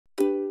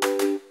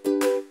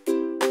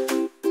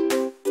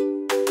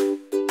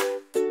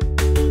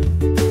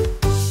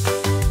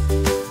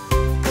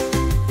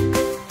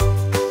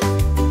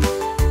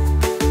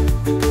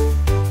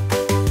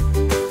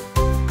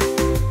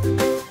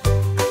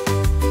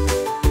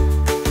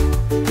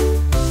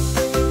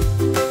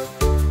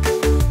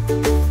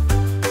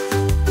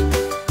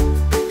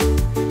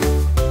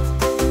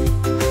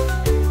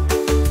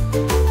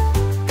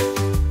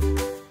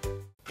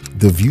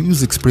The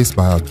views expressed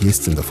by our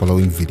guests in the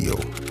following video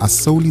are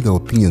solely the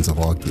opinions of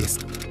our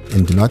guests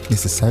and do not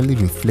necessarily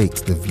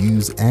reflect the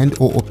views and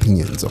or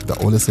opinions of the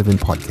Ola 7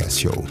 podcast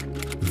show.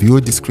 Viewer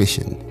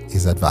discretion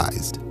is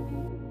advised.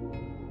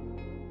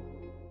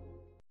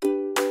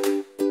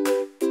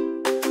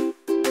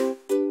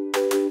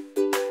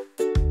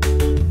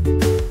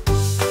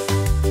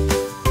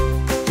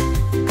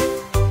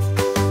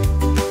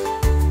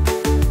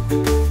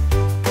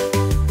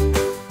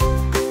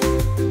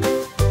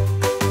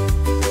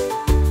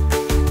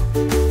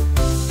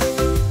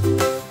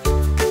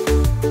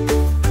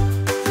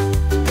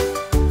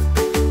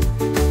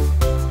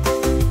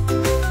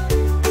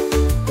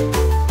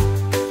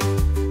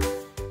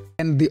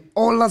 And the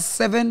Ola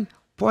 7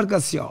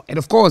 podcast show. And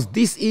of course,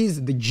 this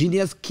is the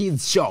Genius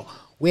Kids show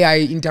where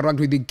I interact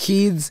with the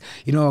kids,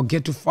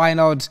 get to find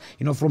out,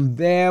 from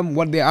them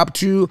what they're up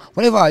to,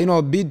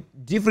 whatever, be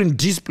different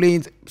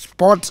disciplines,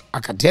 sport,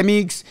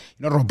 academics,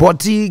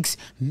 robotics,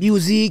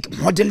 music,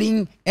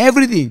 modeling,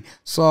 everything.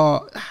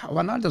 So,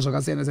 even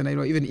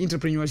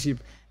entrepreneurship.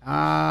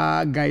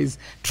 Guys,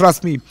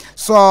 trust me.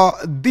 So,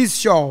 this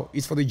show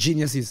is for the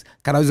geniuses.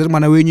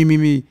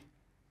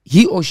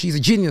 He or she is a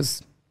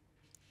genius.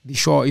 The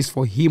show is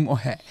for him or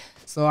her.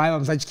 So I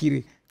am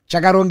Sachikiri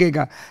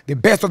Chakarongeka, the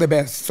best of the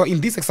best. So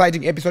in this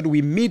exciting episode,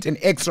 we meet an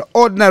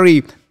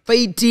extraordinary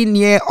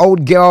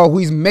 13-year-old girl who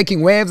is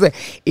making waves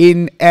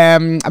in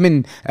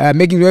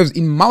making waves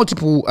in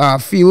multiple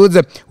fields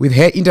with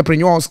her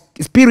entrepreneurial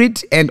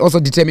spirit and also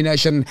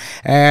determination.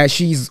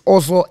 She's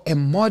also a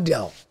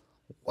model.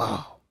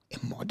 Wow, a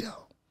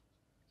model.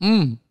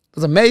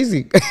 That's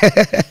amazing.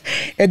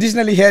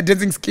 Additionally, her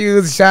dancing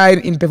skills shine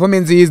in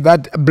performances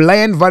that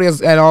blend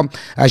various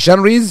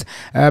genres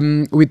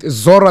with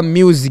Zora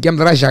music.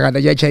 Being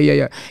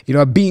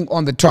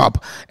on the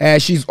top.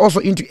 She's also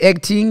into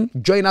acting.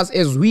 Join us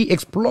as we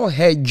explore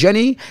her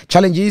journey,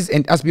 challenges,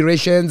 and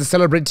aspirations,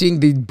 celebrating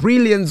the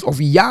brilliance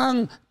of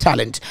young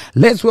talent.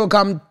 Let's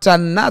welcome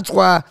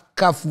Tanatswa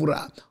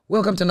Kafura.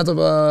 Welcome to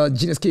another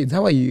Genius Kids.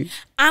 How are you?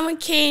 I'm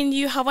okay, and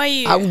you? How are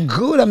you? I'm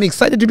good. I'm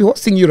excited to be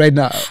hosting you right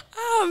now.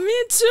 Oh, me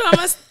too.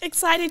 I'm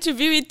excited to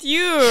be with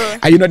you.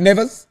 Are you not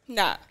nervous?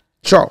 Nah.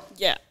 Sure.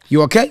 Yeah.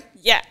 You okay?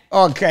 Yeah.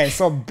 Okay.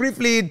 So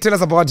briefly tell us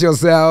about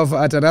yourself,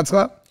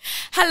 Tanatswa.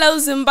 Hello,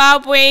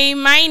 Zimbabwe.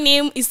 My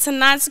name is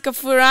Tanatswa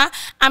Kafura.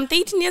 I'm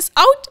 13 years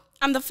old.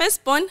 I'm the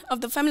firstborn of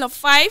the family of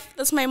 5.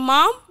 That's my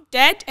mom,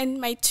 dad, and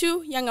my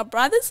 2 younger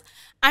brothers.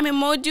 I'm a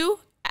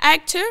model,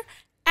 actor,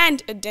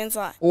 and a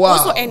dancer. Wow.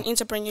 Also an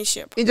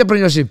entrepreneurship.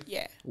 Entrepreneurship.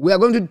 Yeah. We are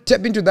going to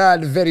tap into that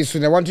very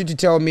soon. I want you to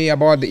tell me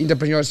about the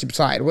entrepreneurship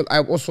side. Well,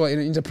 I'm also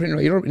an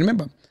entrepreneur. You don't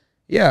remember?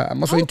 Yeah,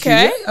 I'm also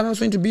I'm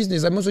also into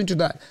business. I'm also into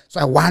that. So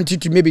I want you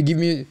to maybe give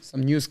me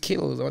some new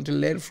skills. I want to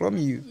learn from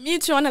you. Me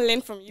too. I want to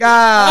learn from you.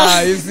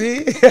 Ah, you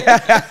see?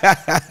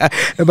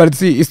 But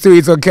see,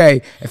 it's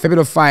okay. A family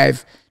of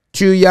 5.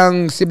 2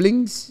 young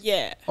siblings?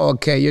 Yeah.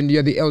 Okay,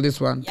 you're the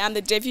eldest one. Yeah, I'm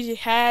the deputy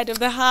head of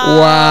the house.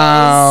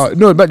 Wow.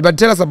 No, but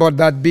tell us about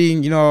that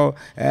being,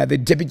 the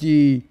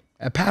deputy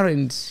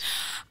parent.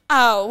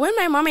 Oh, when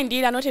my mom and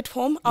dad are not at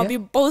home, I'll be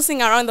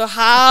bossing around the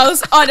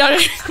house.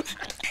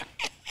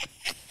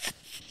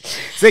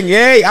 Saying,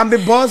 hey, I'm the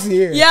boss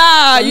here.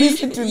 Yeah. So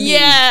listen to me.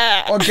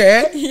 Yeah.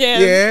 Okay.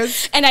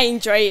 Yes. And I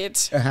enjoy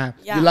it. Yeah. You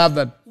Yeah. love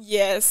that.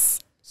 Yes.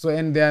 So,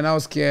 and they are now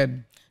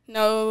scared.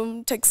 No,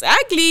 not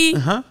exactly.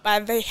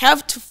 But they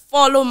have to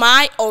follow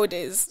my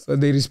orders. So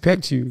they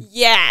respect you.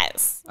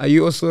 Yes. Are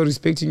you also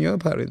respecting your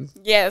parents?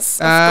 Yes,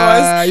 of course.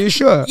 Are you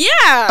sure?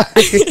 Yeah.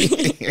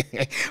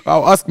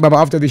 I'll ask Mama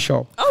after the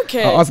show.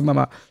 Okay. I'll ask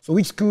Mama. So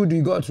which school do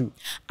you go to?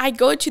 I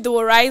go to the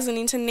Horizon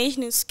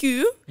International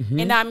School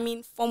and I'm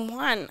in Form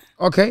 1.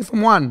 Okay,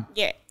 Form 1.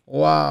 Yeah.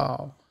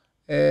 Wow.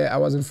 I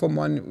was in Form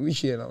 1,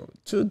 which year now?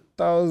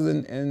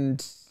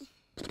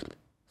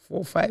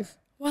 2004, 5?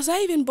 Was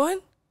I even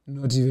born?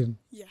 Not even.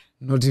 Yeah.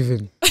 Not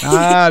even.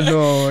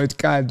 No, it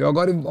can't. I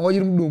got him.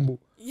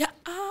 Yeah.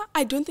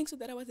 I don't think so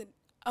that I wasn't.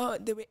 Oh,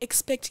 they were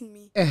expecting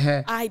me.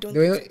 I don't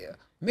think so.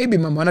 Maybe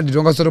Mama did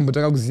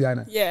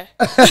not. Yeah.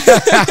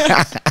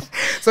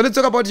 So let's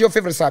talk about your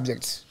favorite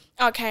subject.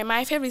 Okay,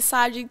 my favorite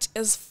subject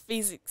is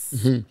physics.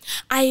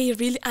 I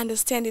really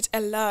understand it a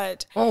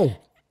lot. Oh.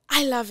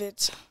 I love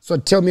it. So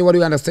tell me what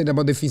you understand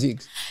about the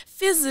physics.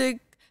 Physics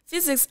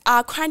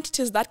are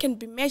quantities that can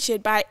be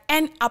measured by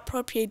an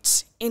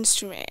appropriate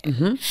instrument.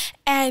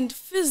 And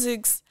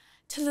physics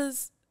tells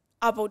us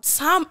about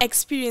some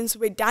experience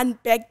we done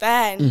back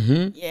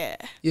then. Yeah.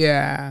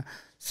 Yeah.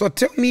 So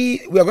tell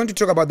me, we are going to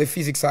talk about the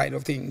physics side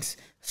of things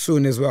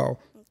soon as well.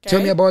 Okay.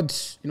 Tell me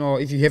about,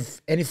 if you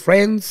have any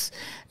friends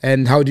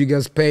and how do you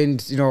guys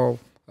spend, your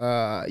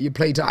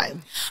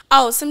playtime?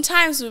 Oh,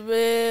 sometimes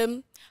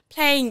we're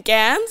playing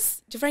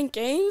games, different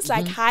games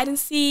like hide and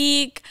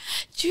seek.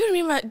 Do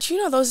you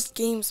know those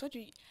games? What do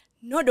you,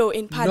 Nodo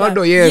in Pada?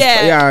 Nodo, yes.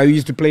 Yeah, we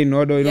used to play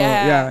Nodo,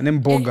 and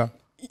then Boga.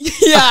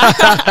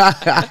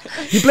 Yeah.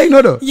 You play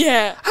Nodo?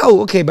 Yeah.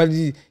 Oh, okay, but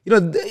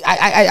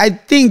I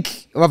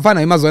think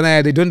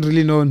they don't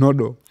really know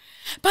Nodo.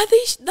 But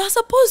they're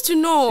supposed to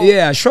know.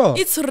 Yeah, sure.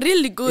 It's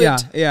really good.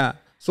 Yeah.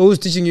 So who's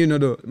teaching you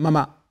nodo?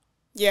 Mama.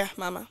 Yeah,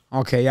 mama.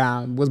 Okay,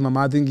 yeah. Was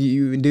mama think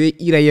you in the way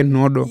ira ye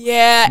nodo?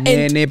 Yeah, and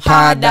Nene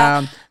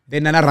pada.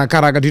 Then nana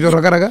raka. Do you know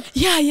raka?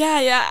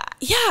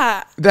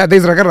 Yeah.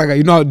 There's raka.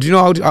 You know? Do you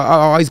know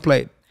how it's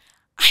played?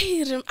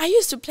 I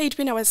used to play it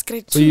when I was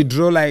grade 2. So you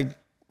draw like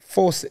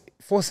four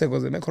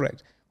circles. Am I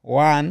correct?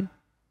 1,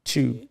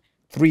 2,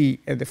 3,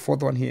 and the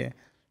fourth one here.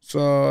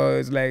 So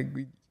it's like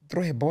we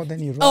throw a ball, then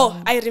you run.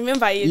 Oh, I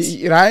remember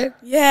it. Right?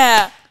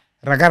 Yeah.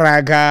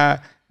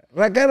 Raka,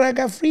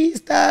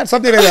 freestyle,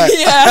 something like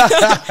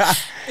that.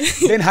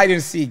 Yeah. Then hide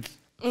and seek.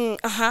 You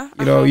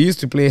know, we used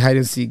to play hide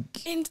and seek.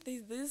 And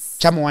there's this.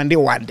 Chama one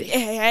day.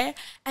 Yeah.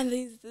 And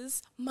there's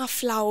this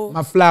maflau.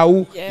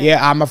 Maflau.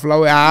 Yeah,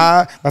 maflau.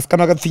 That's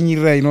kind of a thing,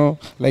 you know.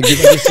 Like you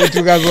say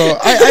to guys.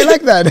 I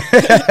like that.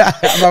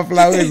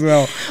 Maflau as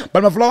well.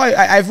 But maflau,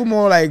 I feel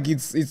more like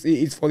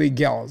it's for the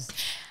girls.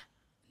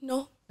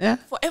 No. Yeah.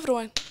 For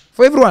everyone.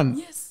 For everyone.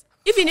 Yes.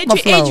 Even at your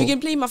age, you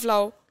can play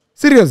maflau.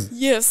 Serious?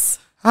 Yes.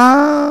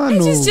 No.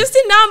 Age is just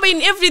a number in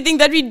everything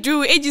that we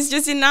do. Age is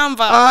just a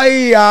number. No.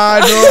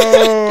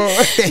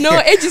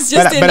 No, age is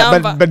just a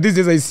number. But these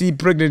days I see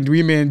pregnant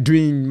women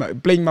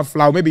playing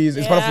maflau. Maybe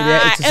it's part of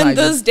their exercise. And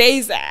those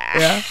days,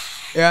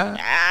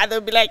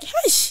 they'll be like,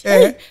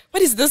 hey,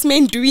 what is this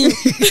man doing?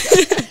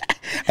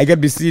 I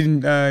can be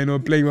seen,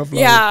 playing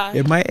maflau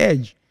at my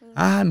age.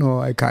 No,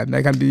 I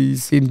can't be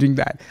seen doing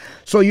that.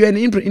 So you're an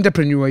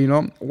entrepreneur, you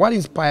know. What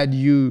inspired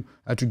you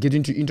to get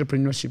into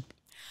entrepreneurship?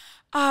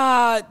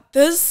 Our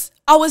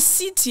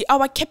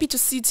capital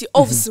city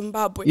of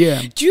Zimbabwe.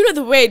 Yeah. Do you know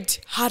the word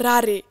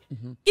Harare?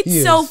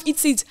 Itself,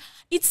 yes.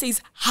 It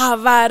says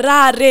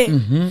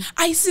Havarare.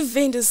 I see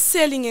vendors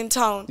selling in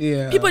town.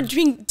 Yeah. People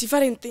doing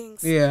different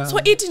things. Yeah. So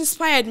it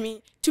inspired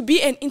me to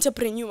be an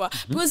entrepreneur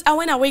because I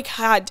want to work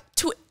hard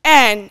to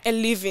earn a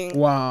living.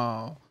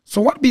 Wow. So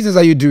what business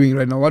are you doing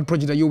right now? What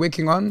project are you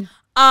working on?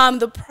 I'm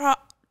the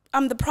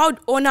proud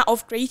owner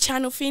of Grey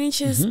Channel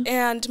Finishes,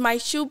 and my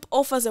shop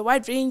offers a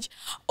wide range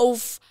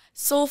of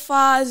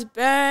sofas,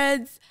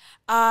 beds,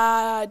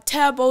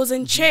 tables,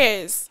 and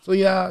chairs. So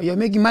you're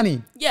making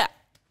money? Yeah.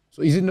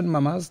 So is it not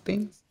mama's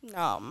things?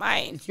 No,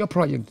 mine. It's your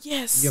project?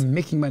 Yes. You're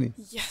making money?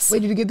 Yes. Where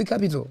did you get the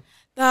capital?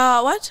 The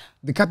what?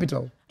 The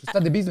capital to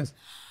start the business?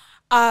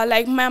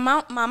 Like my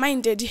mama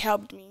and daddy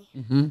helped me.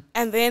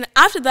 And then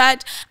after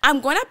that, I'm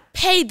gonna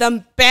pay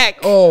them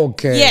back.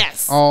 Okay.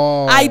 Yes.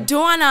 Oh. I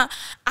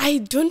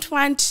don't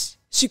want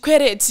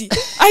security.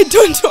 I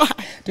don't want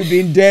to be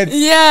in debt.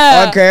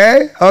 Yeah.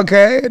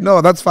 Okay.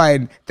 No, that's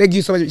fine. Thank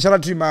you so much. Shout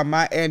out to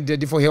mama and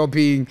daddy for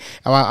helping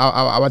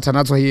our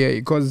Tanatswa here,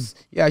 because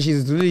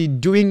she's really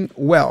doing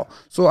well.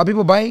 So are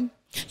people buying?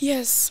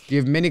 Yes. Do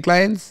you have many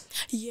clients?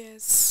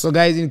 Yes. So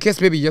guys, in case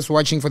maybe you're just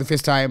watching for the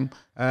first time,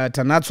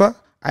 Tanatswa,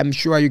 I'm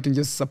sure you can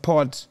just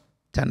support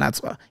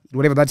Tanatswa,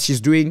 whatever that she's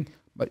doing.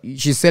 But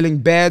she's selling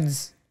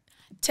beds,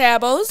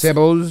 tables,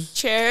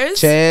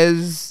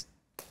 chairs,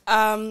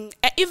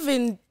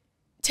 even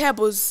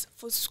tables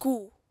for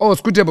school. Oh,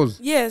 school tables.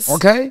 Yes.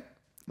 Okay.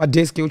 My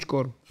desk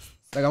uchkoro.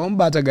 Like I'm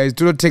better, guys.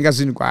 Do not take us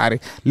in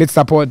inquiry. Let's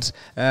support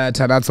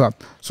Tanatswa.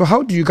 So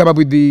how do you come up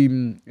with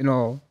the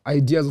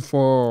ideas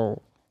for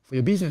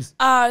your business?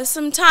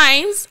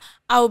 Sometimes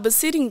I'll be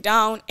sitting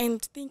down and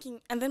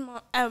thinking, and then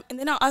I'll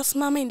ask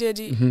mama and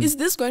daddy, is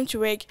this going to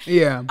work?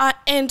 Yeah.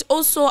 And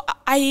also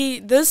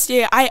this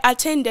year I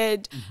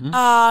attended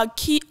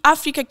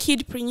Africa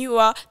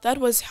Kidpreneur that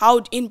was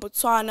held in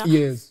Botswana.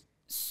 Yes.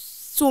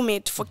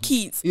 Summit for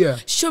kids. Yeah.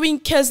 Showing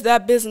kids their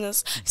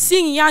business,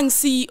 seeing young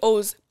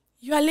CEOs.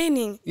 You are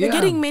learning. You're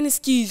getting many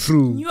skills,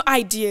 new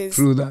ideas.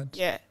 Through that.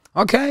 Yeah.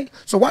 Okay.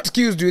 So what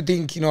skills do you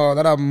think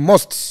that are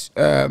most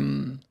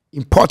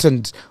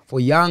important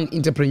for young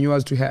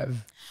entrepreneurs to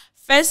have?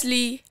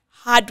 Firstly,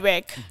 hard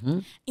work,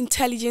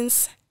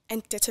 intelligence,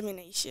 and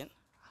determination.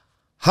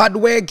 Hard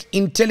work,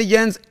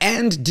 intelligence,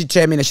 and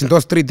determination.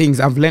 Those three things.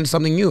 I've learned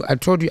something new. I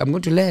told you I'm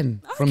going to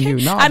learn from you.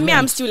 Now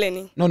I'm still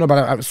learning. No,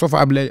 but so far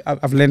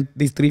I've learned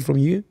these three from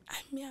you.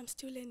 I'm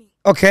still learning.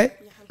 Okay.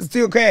 Yeah,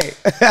 still okay.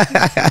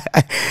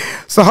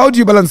 So how do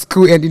you balance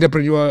school and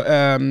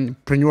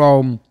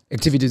entrepreneurial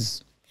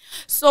activities?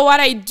 So what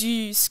I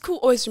do, school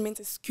always remains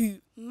a school.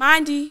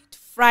 Monday to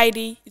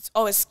Friday, it's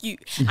always school.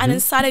 And then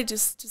Saturday to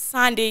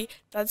Sunday,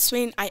 that's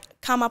when I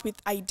come up with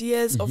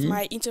ideas of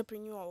my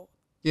entrepreneurial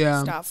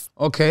stuff.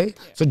 Okay. Yeah.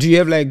 So do you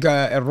have like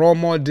a role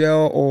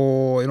model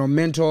or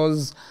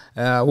mentors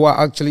who are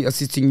actually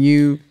assisting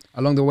you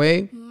along the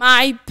way?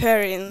 My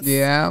parents.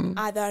 Yeah.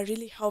 They're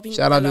really helping me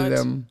Shout out a lot. to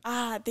them.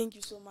 Thank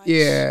you so much.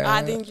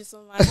 Yeah. Thank you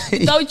so much.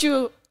 Without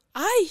you,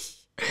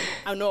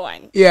 I'm no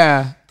one.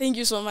 Yeah. Thank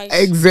you so much.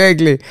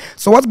 Exactly.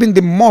 So what's been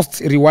the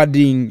most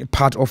rewarding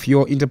part of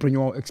your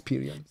entrepreneurial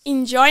experience?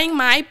 Enjoying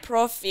my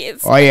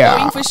profits. Oh, yeah.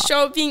 Going for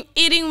shopping,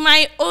 eating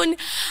my own,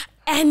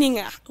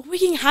 earning,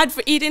 working hard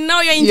for it, and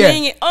now you're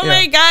enjoying it. Oh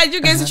my God, you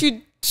guys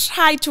should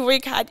try to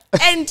work hard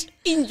and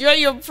enjoy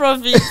your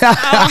profits.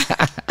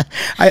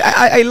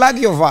 I like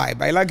your vibe.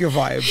 I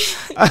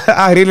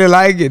really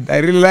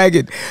like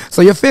it.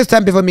 So your first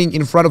time performing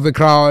in front of a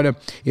crowd,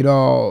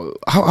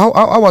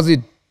 how was it?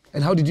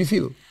 And how did you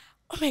feel?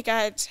 Oh my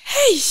God.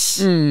 Hey.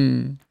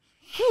 Mm.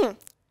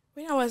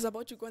 When I was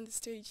about to go on the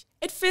stage,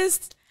 at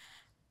first,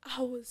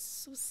 I was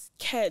so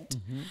scared.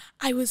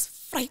 I was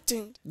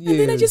frightened. And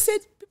then I just said,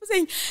 people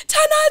saying,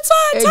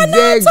 Tanatswa,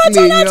 Tanatswa, Exactly,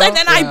 Tanatswa. you know, And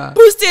then I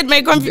boosted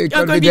my confidence.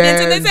 And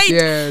I said,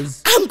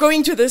 yes. I'm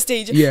going to the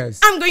stage. Yes.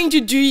 I'm going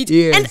to do it.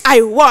 Yes. And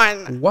I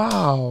won.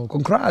 Wow,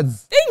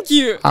 congrats. Thank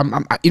you.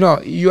 You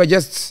know, you are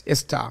just a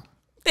star.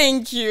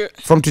 Thank you.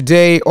 From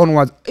today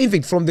onwards, in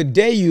fact, from the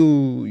day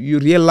you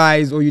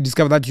realize or you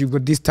discover that you've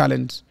got this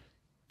talent,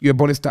 you're a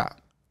born star.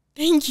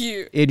 Thank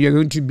you. And you're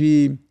going to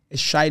be a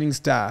shining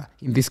star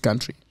in this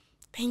country.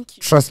 Thank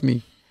you. Trust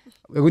me.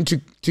 We're going to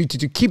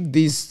keep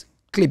this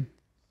clip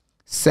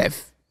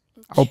safe.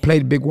 I'll play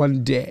it big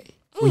one day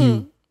for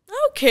you.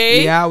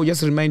 Okay. Yeah, we'll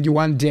just remind you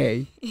one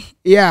day.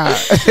 Yeah.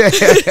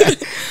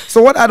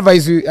 So what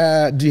advice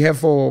do you have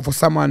for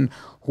someone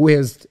who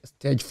has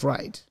stage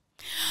fright?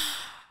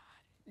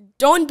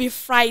 Don't be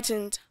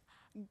frightened.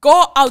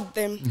 Go out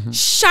there.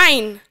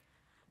 Shine.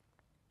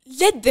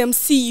 Let them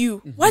see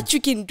you, what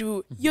you can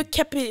do, your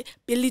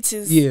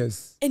capabilities,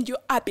 Yes. and your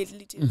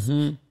abilities.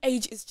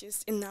 Age is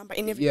just a number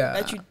in everything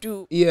that you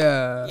do.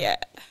 Yeah. Yeah.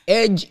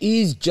 Age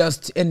is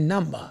just a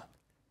number.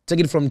 Take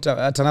it from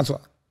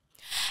Tanatswa.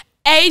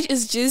 Age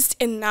is just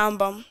a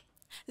number.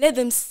 Let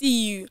them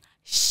see you.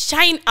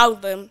 Shine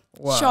out them.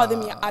 Show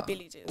them your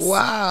abilities.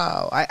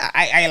 Wow.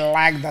 I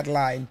like that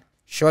line.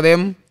 Show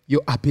them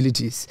your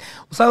abilities.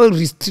 So,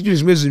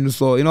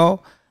 you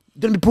know,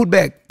 don't be put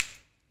back.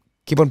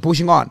 Keep on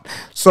pushing on.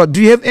 So,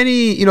 do you have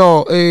any, you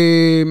know,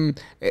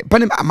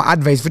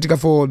 advice for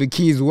the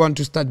kids who want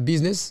to start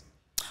business?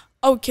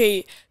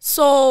 Okay,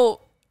 so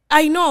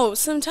I know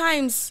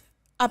sometimes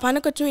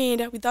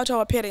without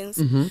our parents.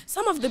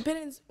 Some of the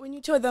parents, when you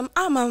tell them,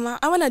 mama,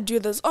 I want to do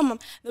this. Oh, mom,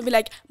 they'll be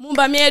like,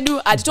 Mumba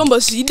medu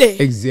atitombo.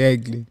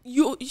 Exactly.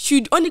 You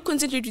should only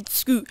concentrate with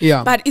school.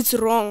 Yeah. But it's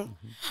wrong.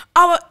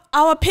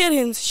 Our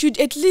parents should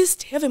at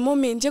least have a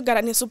moment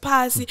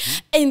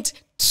and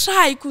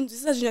try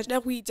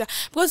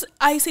because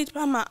I said,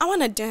 Mama, I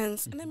want to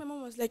dance. And then my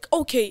mom was like,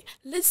 okay,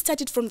 let's start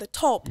it from the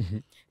top.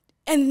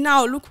 And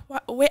now look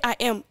where I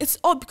am. It's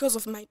all because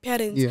of my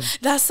parents. Yeah.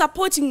 They're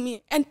supporting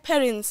me. And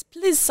parents,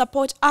 please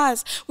support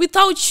us.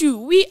 Without you,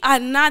 we are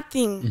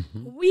nothing.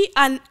 We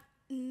are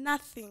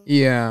nothing.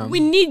 Yeah. We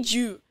need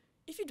you.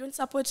 If you don't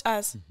support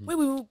us, where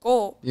we will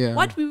go? Yeah.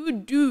 What we will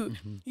do?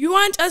 You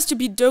want us to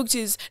be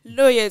doctors,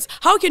 lawyers.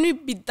 How can we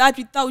be that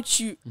without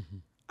you?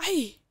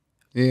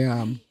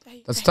 Yeah,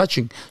 that's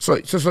touching. So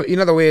in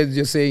other words,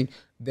 you're saying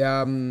there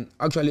are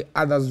actually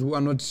others who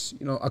are not,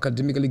 you know,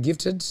 academically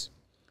gifted,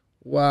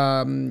 who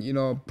are, you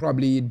know,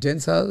 probably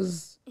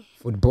dancers,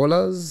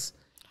 footballers,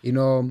 you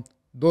know,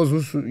 those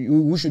who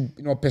should,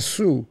 you know,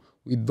 pursue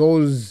with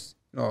those,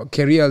 you know,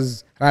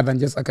 careers rather than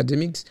just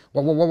academics.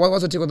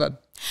 What's your take on that?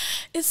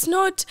 It's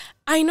not.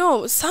 I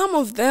know some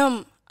of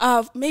them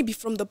are maybe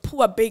from the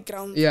poor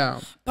background.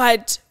 Yeah,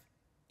 but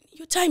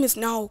your time is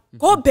now.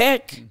 Go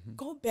back.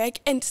 Go back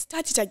and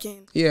start it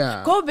again.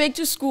 Yeah. Go back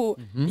to school.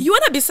 You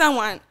want to be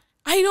someone.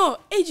 I know.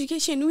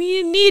 Education.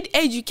 We need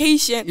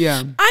education.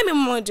 Yeah. I'm a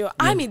model.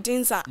 I'm a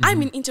dancer.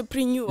 I'm an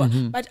entrepreneur.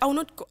 But I will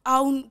not go.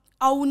 I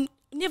will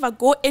never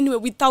go anywhere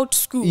without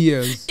school.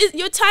 Yes.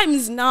 Your time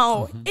is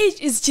now. Age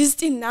is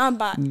just a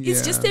number.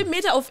 It's just a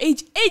matter of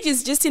age. Age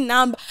is just a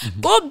number.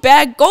 Go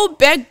back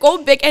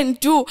and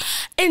do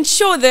and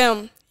show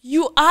them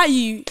you are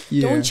you.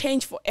 Yeah. Don't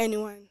change for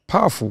anyone.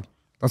 Powerful.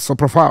 That's so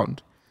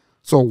profound.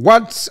 So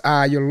what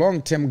are your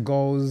long-term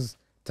goals,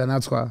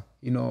 Tanatswa,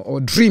 you know, or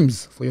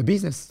dreams for your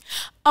business?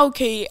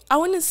 Okay, I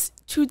want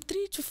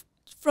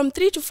from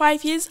 3 to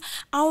 5 years,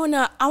 I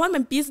want my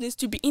business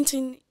to be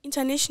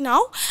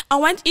international. I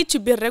want it to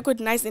be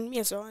recognized, and me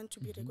as well want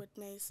to be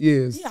recognized.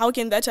 Yes. Yeah, how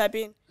can that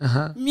happen?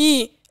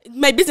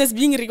 My business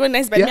being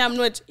recognized, but me, I'm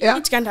not. Yeah.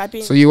 It can't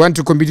happen. So you want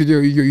to compete with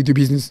your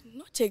business?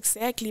 Not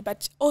exactly,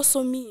 but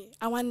also me.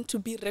 I want to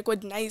be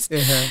recognized.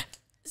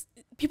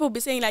 People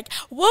be saying like,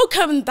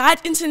 welcome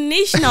that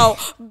international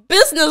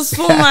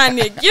businesswoman.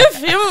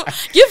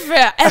 Give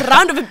her a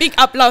round of a big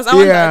applause. I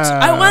want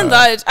that. I want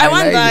that. I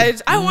want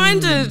that. I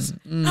want it.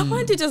 I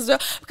want it as well.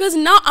 Because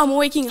now I'm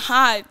working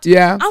hard.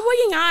 Yeah. I'm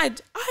working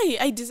hard.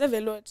 I deserve a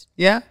lot.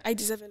 Yeah. I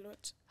deserve a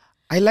lot.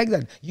 I like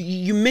that.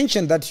 You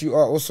mentioned that you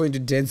are also into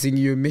dancing.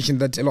 You mentioned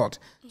that a lot.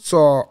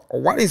 So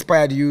what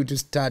inspired you to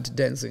start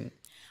dancing?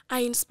 I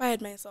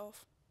inspired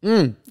myself.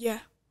 Yeah.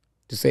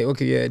 To say,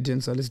 okay, yeah,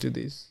 dancer, let's do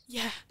this.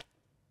 Yeah.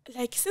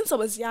 Like since I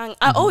was young,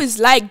 I always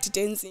liked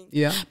dancing.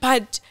 Yeah.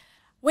 But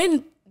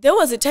when there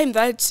was a time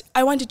that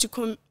I wanted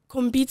to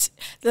compete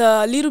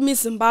the Little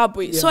Miss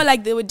Zimbabwe, so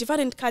like there were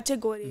different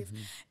categories,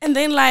 and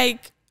then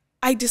like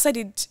I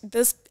decided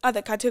this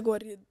other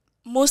category,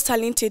 most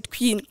talented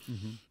queen,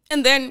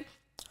 and then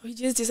we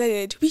just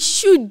decided we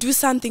should do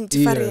something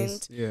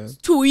different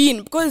to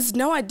win, because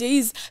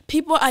nowadays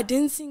people are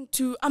dancing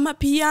to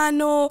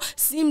amapiano,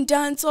 sim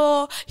dance,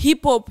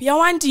 hip hop,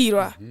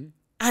 yawandira,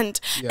 and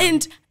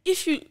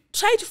if you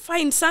try to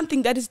find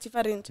something that is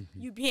different.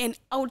 You be an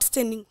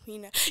outstanding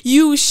winner.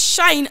 You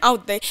shine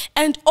out there.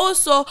 And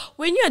also,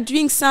 when you are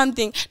doing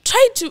something,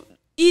 try to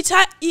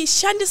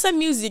shandisa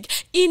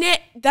music in a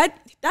that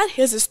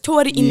has a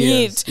story in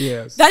it.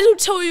 Yes. That will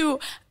tell you.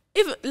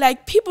 If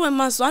like people in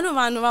Mazwano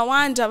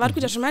wonder what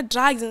could have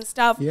drugs and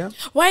stuff,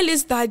 while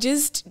they're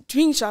just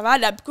doing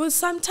shavada, because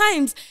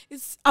sometimes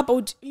it's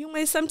about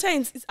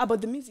sometimes it's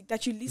about the music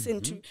that you listen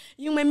to.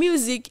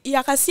 Music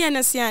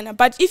yakasiana,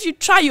 but if you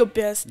try your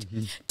best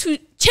to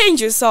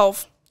change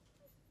yourself,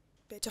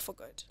 better for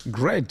good.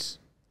 Great,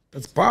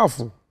 that's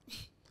powerful.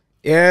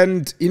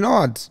 And you know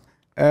what?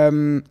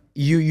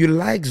 You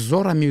like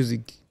Zora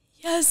music.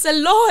 Yes, a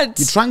lot.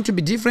 You're trying to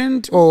be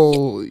different,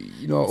 or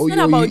it's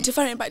not about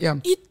different, but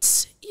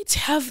it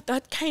have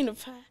that kind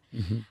of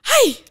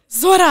hi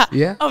Zora.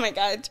 Yeah. Oh my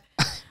God.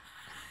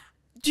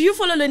 Do you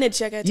follow Leonard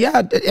Jacket?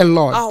 Yeah, a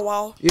lot. Oh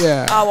wow.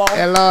 Yeah. Oh wow.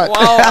 A lot.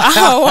 Wow.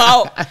 Oh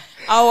wow.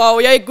 Oh wow.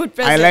 You're a good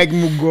person. I like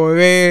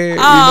Mugove.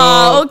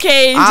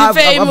 Okay. I've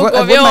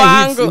got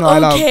my hits,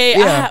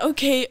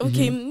 Okay.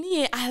 Okay.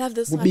 Me, I love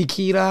this one.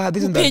 Bikira.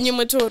 This and that. Upenyu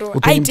Motoro.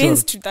 I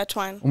danced to that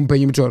one.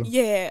 Upenyu Motoro.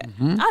 Yeah.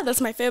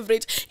 That's my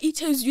favorite. It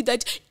tells you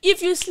that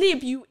if you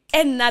sleep, you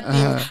earn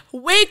nothing.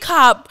 Wake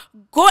up.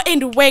 Go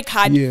and work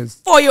hard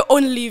for your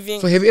own living.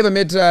 So have you ever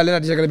met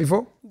Leonard Jacket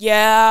before?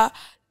 Yeah.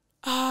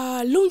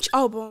 Launch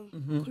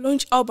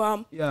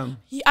album. Yeah.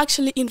 He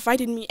actually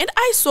invited me, and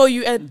I saw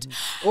you at.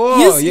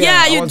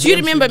 Do you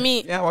remember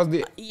me? Yeah, was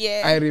the.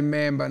 Yeah. I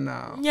remember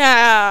now.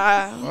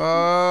 Yeah.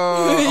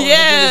 Oh.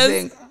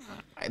 Yes.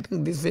 I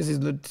think this face is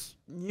not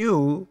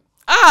new.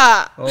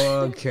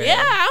 Okay.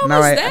 Yeah, I now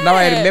was there. Now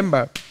I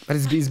remember, but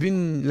it's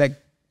been like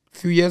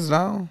few years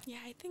now. Yeah,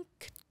 I think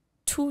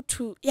 2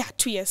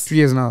 years. 2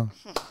 years now.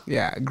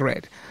 Yeah,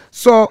 great.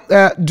 So,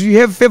 do you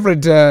have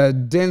favorite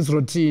dance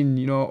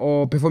routine,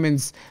 or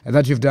performance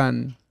that you've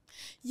done?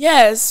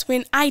 Yes,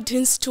 when I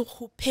danced to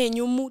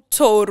Upenyu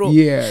Motoro.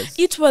 Yes.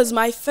 It was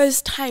my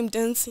first time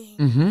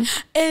dancing.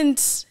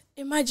 And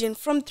imagine,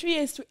 from 3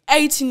 years to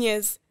 18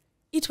 years,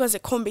 it was a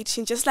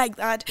competition just like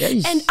that.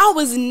 Yes. And I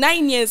was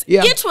 9 years.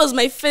 Yeah. It was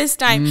my first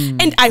time.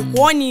 And I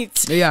won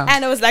it. Yeah.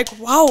 And I was like,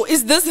 wow,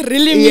 is this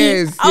really me?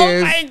 Yes,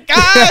 Oh my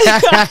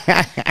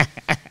God.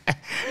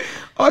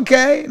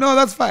 Okay, no,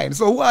 that's fine.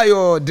 So, who are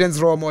your dance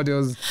role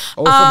models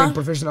or favorite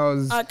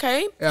professionals?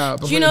 Okay. Yeah,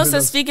 Do you know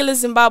Sasfikile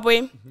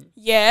Zimbabwe?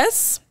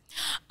 Yes.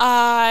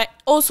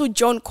 Also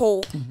John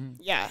Cole.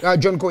 Yeah.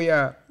 John Cole,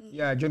 yeah.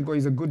 Yeah, John Cole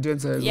is a good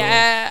dancer as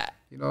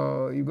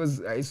well.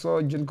 Because I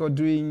saw John Cole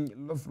doing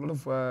a lot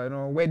of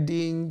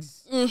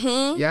weddings.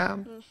 Yeah.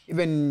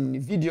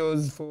 Even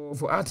videos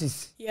for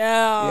artists.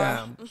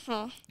 Yeah.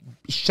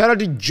 Shout out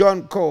to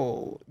John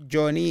Cole,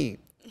 Johnny.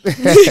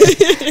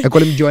 I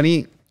call him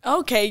Johnny.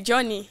 Okay,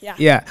 Johnny. Yeah.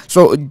 Yeah.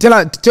 So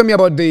tell me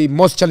about the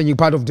most challenging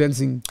part of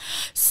dancing.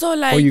 So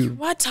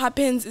what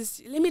happens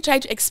is, let me try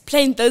to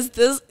explain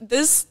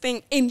this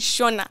thing in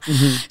Shona.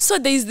 So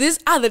there's this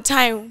other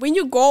time when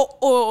you go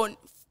on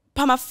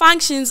Pama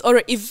functions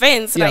or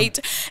events, right?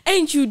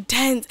 And you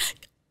dance.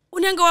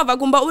 Unanga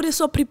wavagumba ure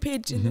so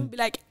prepared and be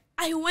like,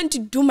 I want to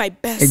do my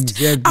best.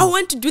 Exactly. I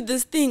want to do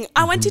this thing.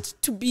 I want it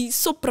to be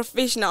so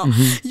professional.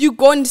 You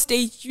go on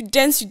stage, you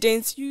dance.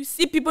 You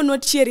see people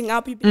not cheering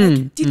up. You be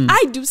like, did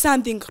I do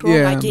something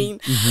wrong again?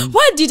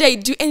 What did I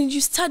do? And you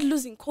start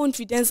losing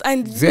confidence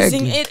and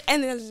losing it.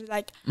 And it's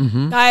like,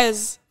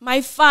 guys,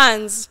 my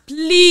fans,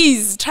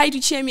 please try to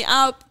cheer me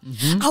up.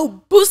 I'll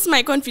boost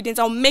my confidence.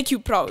 I'll make you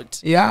proud.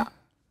 Yeah.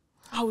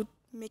 I'll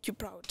make you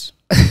proud.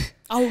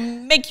 I'll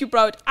make you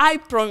proud. I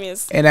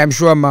promise. And I'm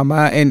sure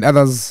Mama and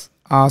others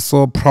are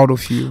so proud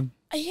of you.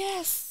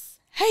 Yes.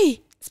 Hey,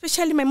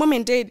 especially my mom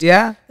and dad.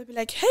 Yeah. They'll be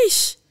like, hey,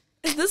 is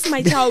this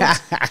my child?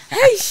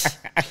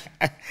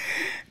 Hey.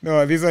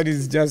 No, this one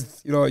is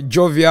just,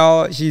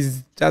 jovial.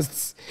 She's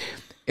just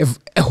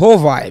a whole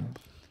vibe,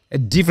 a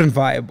different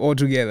vibe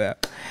altogether.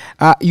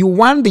 You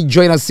won the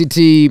Joiner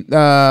City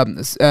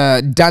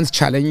Dance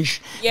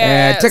Challenge.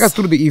 Yes. Take us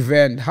through the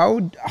event.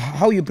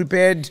 How you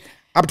prepared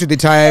up to the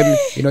time,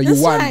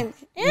 you won.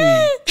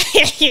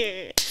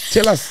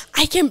 Tell us.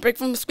 I came back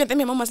from school, then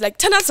my mom was like,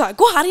 Tanatswa,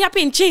 go hurry up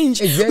and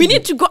change. Exactly. We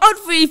need to go out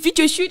for a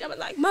video shoot. I was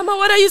like, Mama,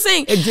 what are you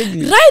saying?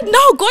 Exactly. Right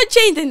now, go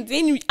change. And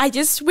then I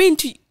just went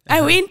to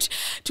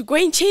go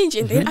and change.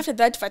 And then after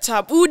that,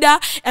 Fata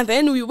Buddha. And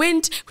then we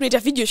went to create a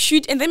video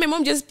shoot. And then my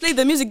mom just played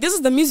the music. This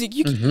is the music.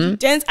 You can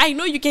dance. I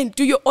know you can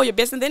do all your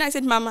best. And then I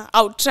said, Mama,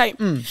 I'll try.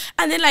 And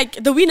then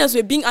the winners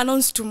were being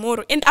announced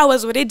tomorrow. And I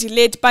was already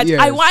late. But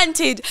I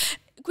wanted...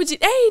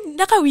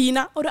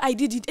 or I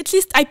did it. At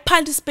least I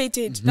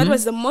participated. That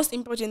was the most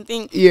important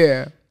thing.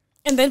 Yeah.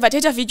 And then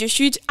Vateta video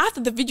shoot. After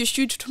the video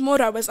shoot,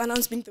 tomorrow I was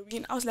announced being the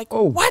winner. I was like,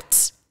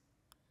 what?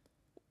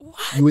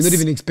 You were not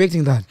even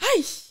expecting that.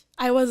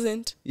 I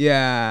wasn't.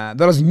 Yeah,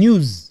 that was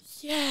news.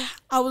 Yeah,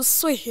 I was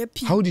so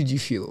happy. How did you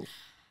feel?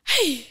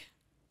 Hey,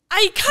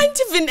 I can't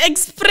even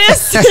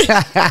express it.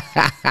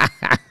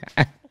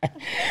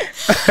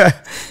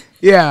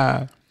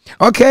 Yeah.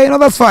 Okay, no,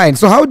 that's fine.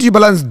 So how do you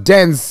balance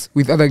dance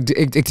with other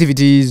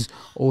activities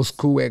or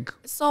schoolwork?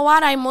 So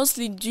what I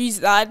mostly do is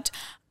that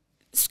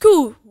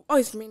school,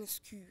 always mean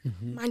school,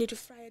 Monday to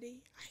Friday,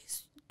 I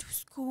do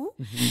school.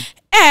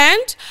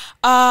 And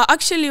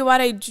actually what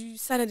I do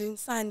Saturday and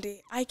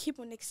Sunday, I keep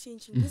on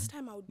exchanging. This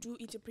time I'll do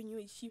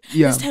entrepreneurship.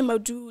 Yeah. This time I'll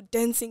do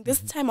dancing. This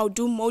time I'll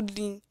do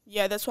modeling.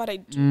 Yeah, that's what I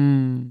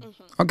do.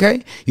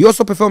 Okay. You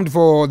also performed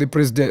for the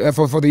president,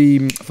 for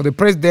the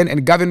president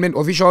and government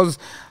officials.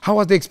 How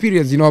was the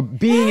experience? You know,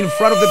 being in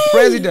front of the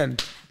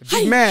president, the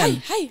big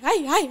man. Hi.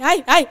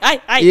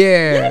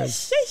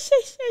 Yes.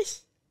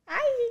 Yes.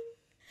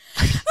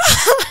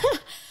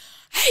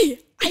 Hey,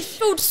 I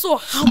felt so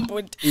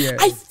humbled. Yes.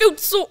 I felt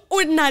so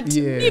honored.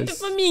 Yes. Me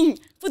performing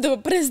for the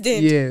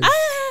president. Yes.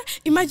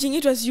 Imagine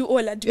it was you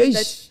all are doing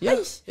Yes.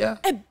 that. Yeah.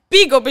 A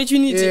big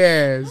opportunity.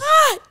 Yes.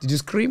 Ah, Did you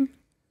scream?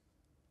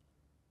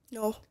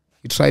 no.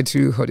 You tried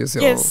to hold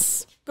yourself.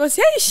 Yes.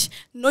 Because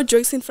no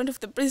jokes in front of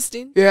the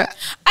president. Yeah.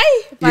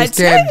 But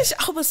scared.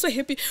 I was so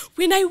happy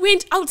when I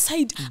went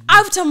outside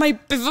after my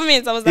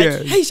performance. I was like,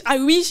 Yes. I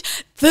wish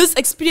this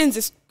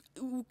experience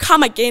will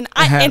come again.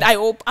 And I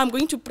hope I'm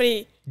going to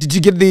pray. Did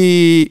you get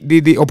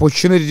the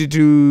opportunity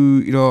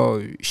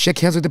to shake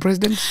hands with the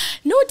president?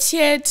 Not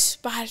yet,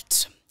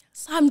 but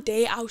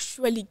someday I'll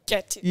surely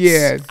get it.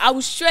 Yes. I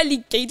will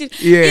surely get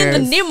it. Yes.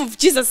 In the name of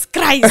Jesus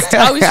Christ,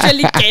 I will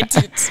surely get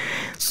it.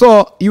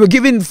 So you were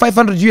given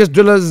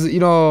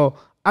 $500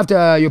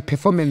 after your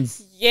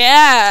performance.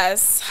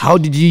 Yes. How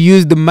did you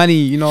use the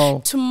money?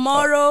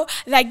 Tomorrow,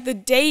 after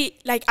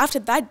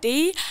that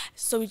day,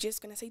 so we're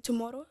just gonna say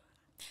tomorrow.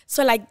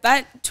 So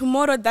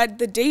tomorrow,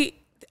 the day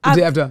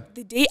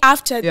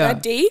after Yeah.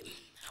 that day,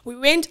 we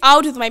went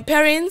out with my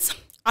parents.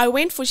 I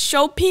went for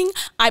shopping.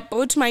 I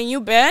bought my new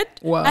bed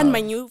and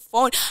my new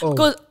phone.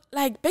 Because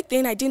back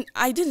then I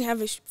didn't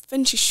have a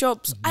fancy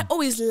shops. I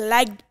always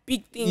liked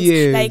big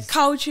things like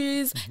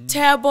couches,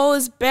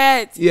 tables,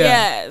 beds. Yeah.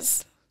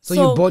 Yes. So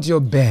you bought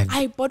your bed.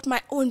 I bought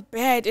my own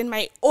bed and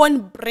my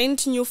own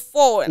brand new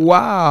phone.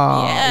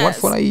 Wow. Yes. What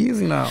phone are you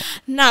using now?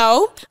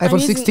 Now iPhone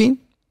 16?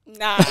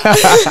 Nah.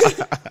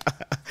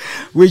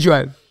 Which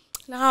one?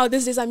 Now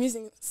these days I'm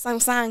using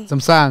Samsung.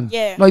 Samsung.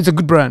 Yeah. No, it's a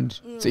good brand.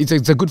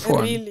 It's a good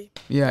phone. Really?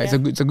 Yeah, Yeah.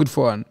 it's a good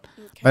phone.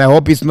 Okay. But I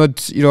hope it's not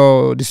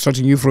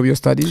distracting you from your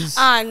studies.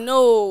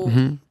 No.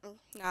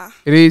 Nah.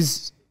 It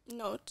is.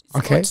 No. It's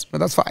Okay, not. no,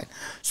 that's fine.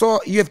 So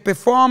you have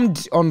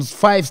performed on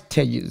 5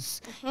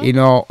 stages.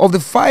 Of the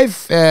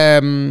 5,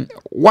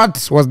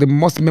 what was the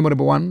most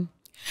memorable one?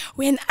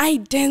 When I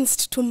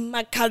danced to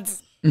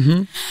Makads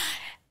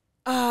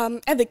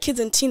at the Kids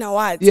and Teen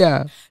Awards.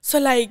 Yeah. So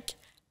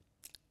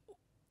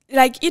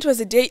it was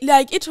a day,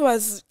 it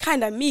was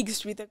kind of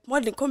mixed with the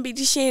modeling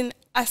competition.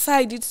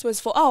 Aside, it was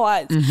for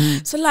hours.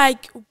 So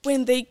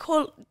when they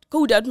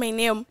called out my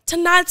name,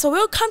 Tanatswa,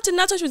 welcome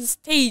Tanatswa to the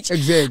stage.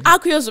 Exactly. I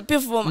could also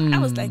perform. I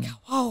was like,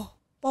 wow.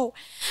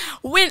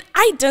 When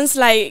I dance to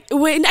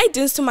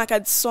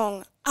Makad's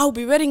song, I'll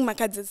be wearing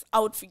Makad's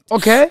outfit.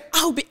 Okay.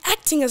 I'll be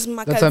acting as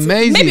Makad. That's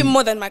amazing. Maybe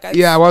more than Makad.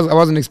 Yeah, I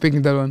wasn't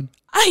expecting that one.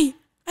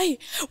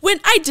 When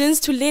I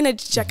danced to Leonard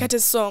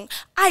Jakata's song,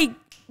 I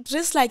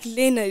dressed like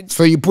Leonard.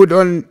 So you put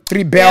on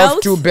 3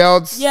 belts, 2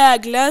 belts. Yeah,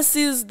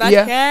 glasses, that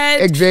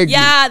hat. Exactly.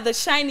 Yeah, the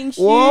shining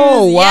shoes.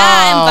 Oh, wow.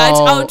 Yeah, and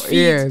that outfit.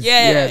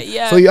 Yes.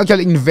 Yeah. So you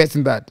actually invest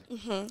in that.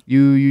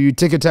 You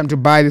take your time to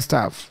buy the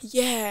stuff.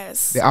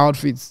 Yes. The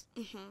outfits.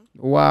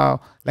 Wow.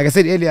 Like I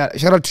said earlier,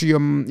 shout out to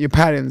your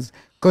parents,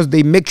 because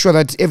they make sure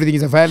that everything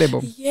is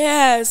available.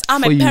 Yes.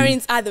 My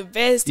parents are the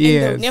best.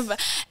 Yes. And they'll never.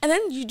 And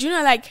then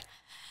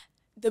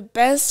the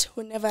best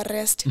will never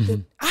rest.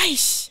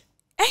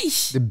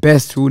 The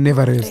best will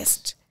never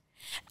rest.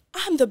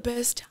 I'm the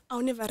best.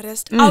 I'll never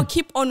rest. I'll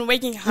keep on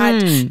working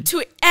hard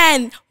to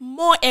earn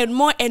more and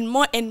more and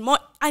more and more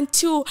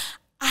until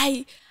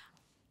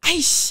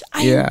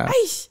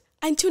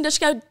until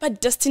ndasvika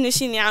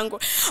destination yangu.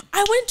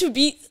 I want to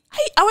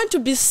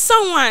be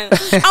someone.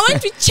 I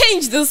want to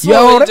change this You're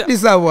world. already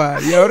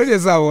someone.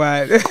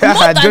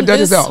 Don't doubt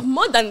yourself.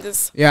 More than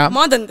this. Yeah.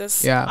 More than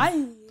this. Yeah.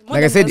 More Like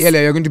I than said this.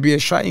 earlier, you're going to be a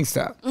shining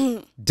star.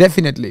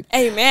 Definitely.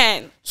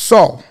 Amen.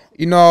 So,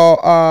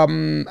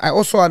 I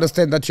also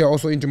understand that you're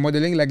also into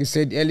modeling. Like you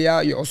said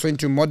earlier, you're also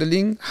into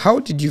modeling. How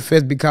did you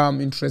first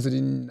become interested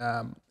in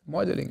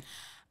modeling?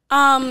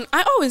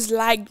 I always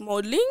liked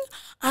modeling.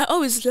 I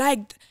always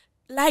liked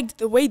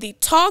the way they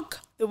talk,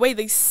 the way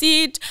they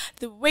sit,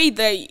 the way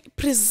they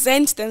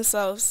present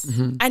themselves.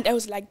 And I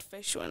always liked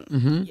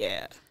fashion.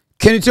 Yeah.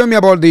 Can you tell me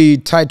about the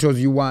titles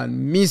you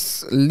won?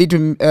 Miss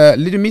Little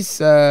Miss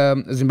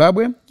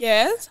Zimbabwe.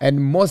 Yes.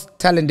 And Most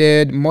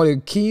Talented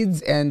Model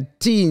Kids and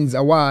Teens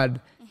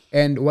Award,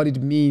 and what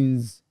it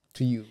means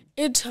to you.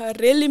 It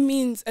really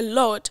means a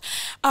lot.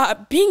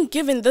 Being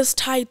given this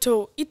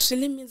title, it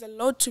really means a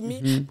lot to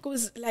me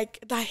because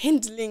the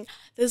handling,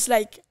 there's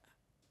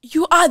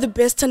you are the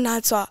best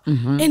Tanatswa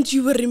and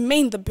you will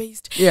remain the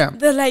best. Yeah.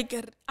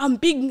 They're I'm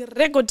being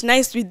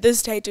recognized with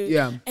this title.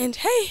 Yeah. And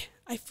hey,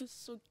 I feel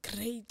so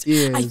great.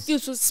 Yes. I feel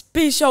so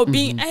special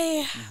being,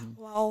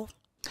 wow.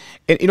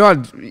 And you know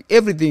what?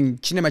 Everything,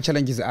 Chinema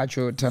challenges are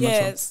actual Tanatswa.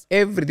 Yes.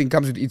 Everything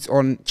comes with its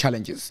own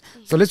challenges.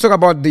 So let's talk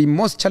about the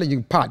most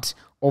challenging part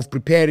of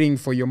preparing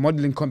for your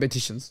modeling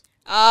competitions.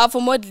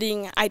 For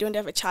modeling, I don't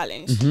have a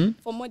challenge.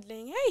 For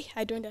modeling, hey,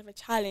 I don't have a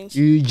challenge.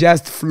 You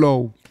just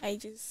flow. I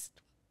just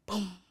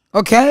boom.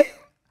 Okay.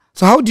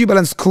 So how do you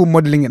balance school,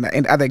 modeling,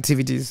 and other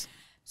activities?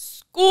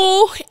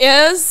 School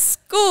is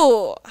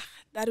school.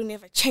 That will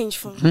never change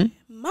for me.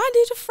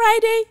 Monday to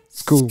Friday,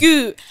 School.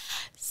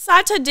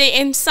 Saturday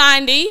and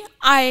Sunday,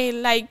 I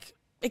like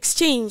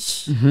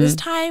exchange. This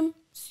time,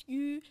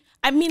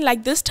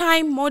 this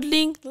time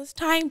modeling, this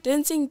time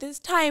dancing, this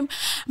time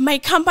my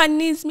company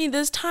needs me,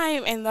 this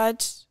time, and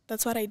that's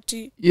what I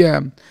do.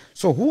 Yeah.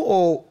 So who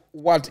or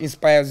what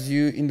inspires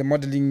you in the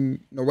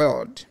modeling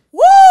world?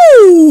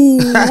 Woo!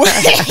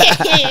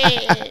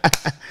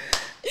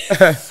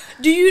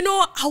 Do you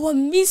know our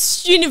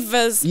Miss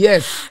Universe?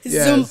 Yes.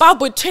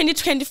 Zimbabwe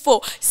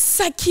 2024.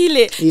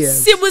 Sakile.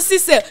 Yes.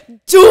 Sibusise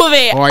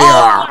Dube. Oh, yeah.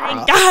 Oh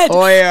my God.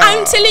 Oh, yeah.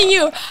 I'm telling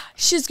you,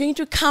 she's going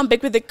to come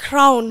back with the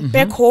crown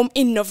back home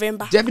in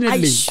November.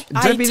 Definitely.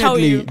 I tell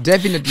you.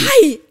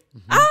 Definitely.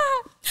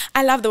 Hi.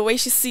 I love the way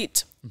she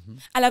sit.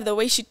 I love the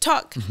way she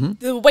talk.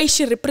 The way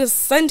she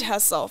represent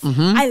herself.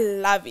 I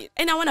love it.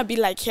 And I want to be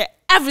like her.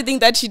 Everything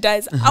that she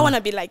does, I want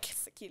to be like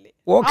Sakile.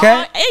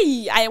 Okay.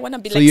 Hey, I want to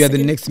be So like you are the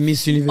Sakile. next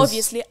Miss Universe.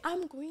 Obviously,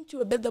 I'm going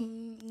to be the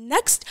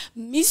next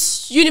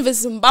Miss Universe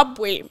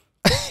Zimbabwe.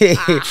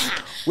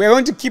 We're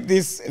going to keep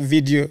this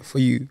video for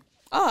you.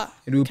 Ah,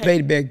 And we'll play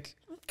it back.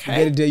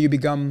 Okay. The day you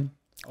become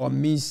our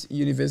Miss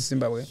Universe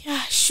Zimbabwe.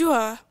 yeah,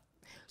 sure.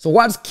 So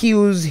what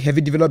skills have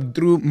you developed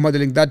through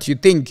modeling that you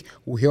think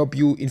will help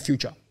you in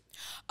future?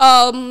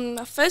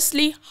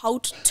 Firstly, how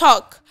to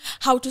talk,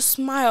 how to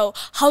smile,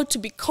 how to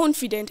be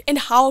confident, and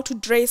how to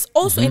dress.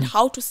 Also, and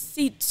how to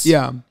sit.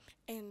 Yeah.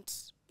 And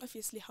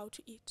obviously, how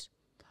to eat.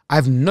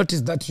 I've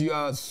noticed that you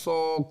are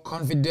so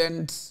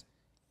confident,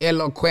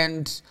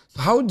 eloquent.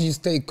 So how do you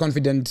stay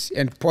confident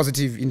and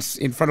positive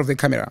in front of the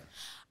camera?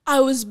 I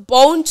was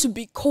born to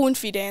be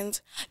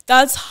confident.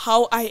 That's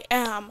how I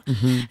am.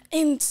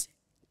 And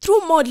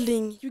through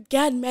modeling, you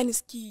get many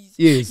skills.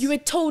 Yes. You are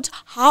taught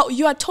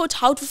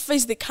how to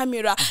face the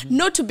camera,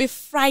 not to be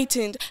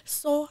frightened.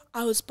 So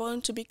I was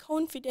born to be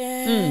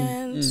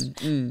confident.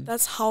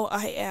 That's how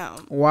I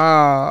am.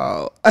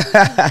 Wow.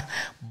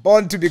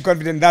 Born to be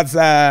confident. That's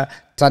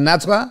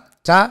Tanatswa.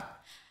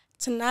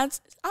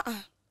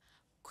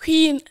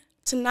 Queen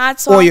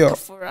Tanatswa Oyo.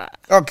 Kafura.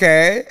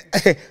 Okay.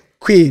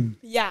 Queen.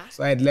 Yeah.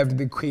 So I had left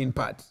the queen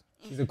part.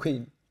 She's a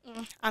queen.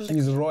 I'm the,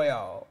 She's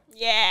royal.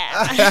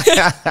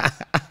 yeah.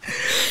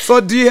 So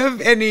do you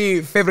have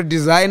any favorite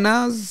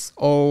designers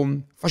or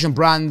fashion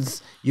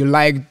brands you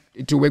like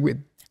to work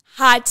with?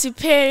 Hattie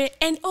Perry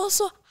and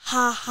also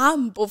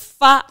Hahambo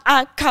Fa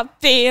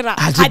Akapera.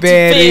 Hattie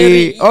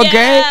Perry.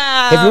 Okay.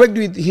 Yeah. Have you worked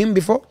with him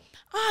before?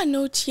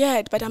 Not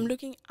yet, but I'm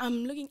looking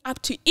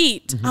up to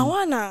it. I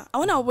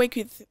wanna work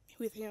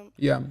with him.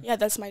 Yeah. Yeah,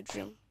 that's my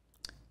dream.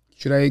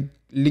 Should I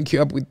link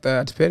you up with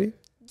Hattie Perry?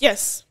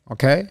 Yes.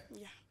 Okay.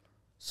 Yeah.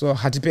 So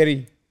Hattie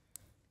Perry,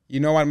 you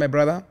know what, my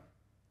brother?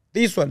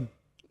 This one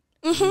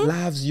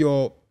loves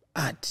your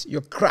art,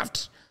 your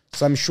craft.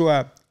 So I'm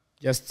sure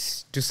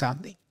just do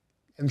something.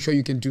 I'm sure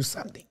you can do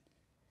something.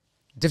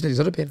 Definitely,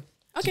 Hattie Perry.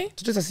 Okay.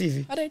 Just a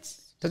CV. All right.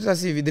 Just a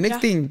CV. The next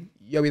thing,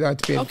 you're with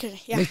Hattie Perry. Okay,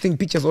 yeah. Next thing,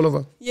 pictures all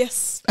over.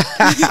 Yes.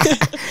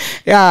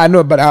 Yeah, I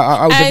know, but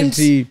I would And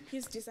definitely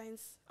his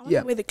designs. I want to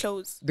Yeah. wear the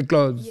clothes. the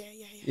clothes. Yeah.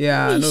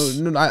 Yeah,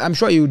 no, I'm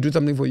sure you do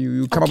something for you.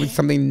 You come up with Okay.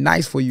 something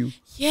nice for you.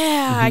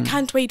 Yeah, I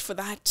can't wait for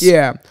that.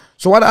 Yeah.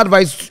 So, what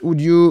advice would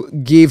you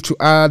give to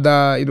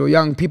other,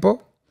 young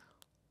people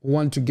who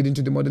want to get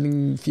into the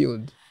modeling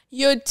field?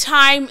 Your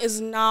time is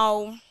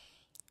now.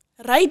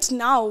 Right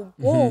now,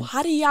 go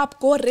hurry up,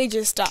 go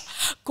register,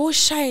 go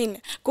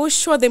shine, go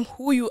show them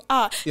who you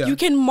are. Yeah. You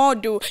can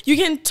model, you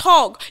can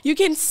talk, you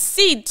can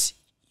sit.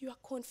 You are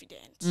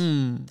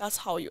confident. That's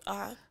how you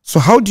are. So,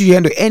 how do you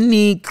handle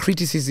any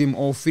criticism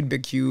or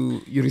feedback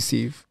you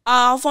receive?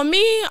 For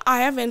me, I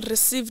haven't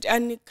received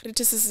any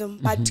criticism,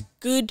 but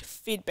good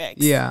feedback.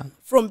 Yeah.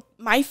 From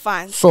my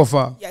fans. So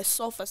far, Yeah,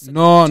 so far. So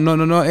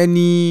no,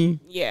 any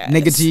Yeah.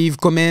 negative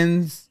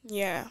comments.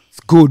 Yeah. It's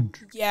good,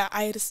 Yeah,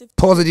 I received.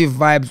 positive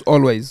vibes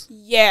always.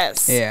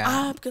 Yes.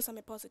 Yeah. Because I'm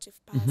a positive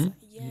person.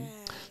 Yeah.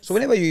 So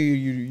whenever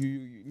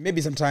you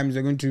maybe sometimes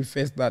you're going to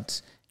face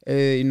that,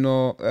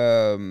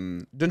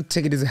 don't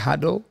take it as a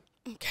hurdle.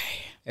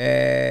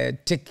 Okay.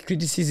 Take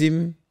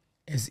criticism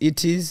as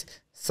it is.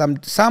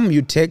 Some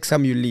you take,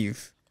 some you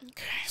leave.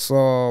 Okay.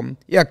 So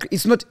yeah,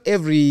 it's not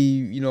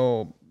everything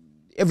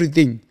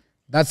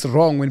that's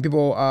wrong when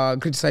people are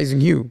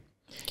criticizing you,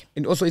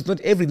 and also it's not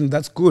everything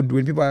that's good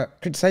when people are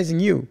criticizing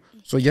you.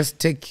 So just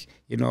take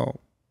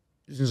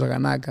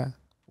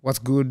what's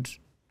good,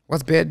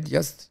 what's bad,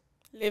 just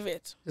Leave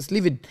it.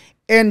 leave it,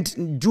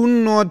 and do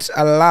not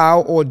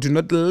allow or do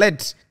not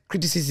let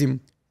criticism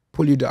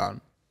pull you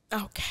down.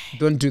 Okay.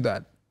 Don't do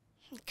that.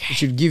 It Okay.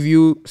 should give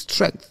you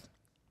strength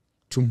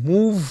to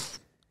move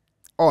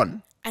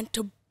on. And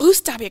to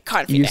boost up your You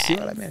confidence. see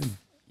what I mean?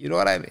 You know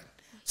what I mean?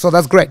 So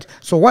that's great.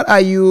 So what are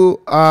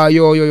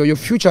your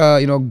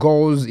future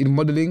goals in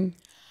modeling?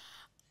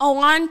 I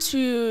want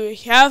to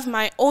have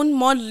my own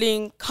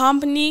modeling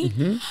company.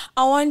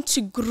 I want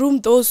to groom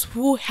those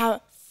who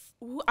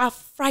are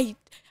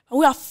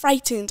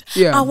frightened.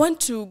 Yeah. I want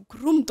to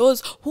groom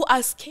those who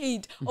are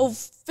scared of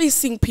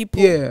facing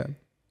people. Yeah.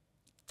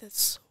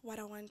 That's what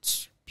I want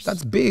to be.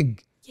 That's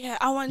big. Yeah,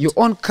 I want Your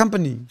own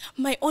company.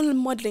 my own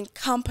modeling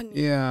company.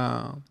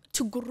 Yeah.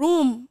 To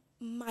groom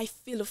my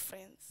fellow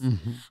friends.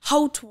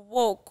 How to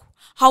walk,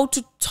 how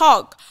to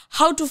talk,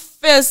 how to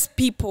face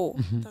people.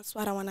 That's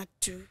what I want to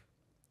do.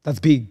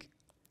 That's big.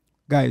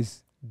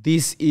 Guys,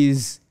 this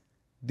is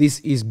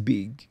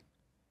big.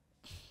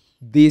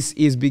 This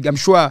is big. I'm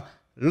sure a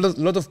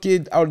lot of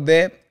kids out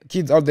there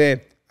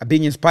are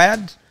being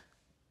inspired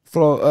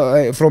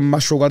from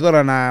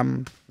Mashogadora na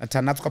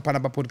Tanatswa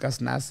Panaba podcast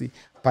nasi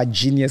pa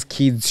Genius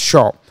Kids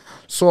Show.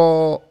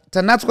 So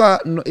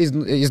Tanatswa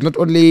is not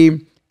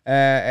only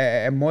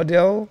a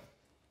model,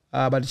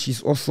 but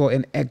she's also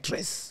an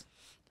actress.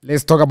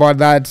 Let's talk about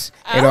that.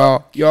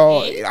 How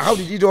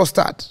did it all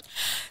start?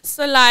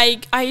 So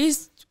like I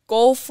used to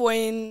go for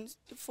an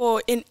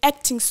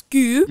acting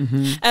school,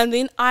 and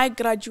then I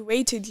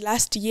graduated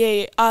last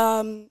year.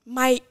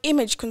 My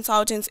image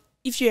consultants,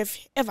 if you have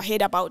ever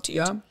heard about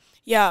it,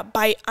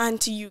 by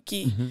Auntie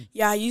Yuki.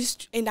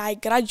 And I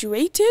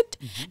graduated,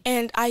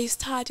 and I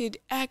started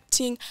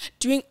acting,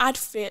 doing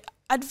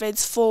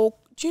adverts for.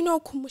 Do you know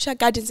Kumusha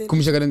Gardens?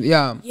 Kumusha Gardens,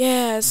 yeah.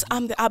 Yes,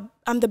 I'm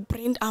the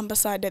brand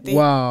ambassador there.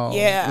 Wow,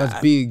 yeah, that's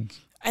big.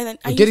 And then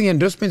you're getting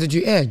endorsements at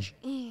your age.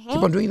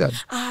 Keep on doing that.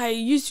 I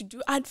used to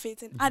do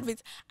adverts and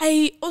adverts.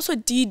 I also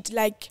did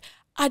like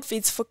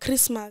adverts for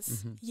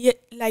Christmas. Yeah,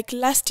 like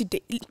last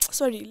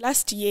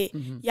year.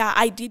 Yeah,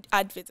 I did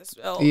adverts as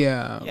well.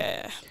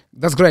 Yeah,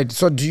 that's great.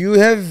 So, do you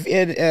have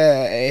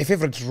a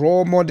favorite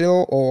role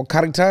model or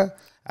character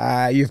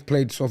you've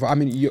played so far? I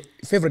mean, your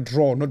favorite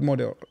role, not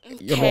model.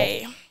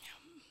 Okay.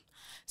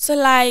 So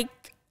like,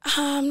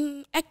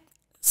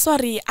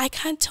 sorry, I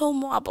can't tell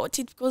more about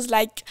it because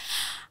like,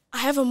 I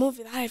have a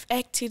movie that I've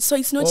acted, so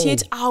it's not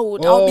yet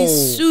out. I'll be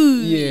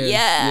soon.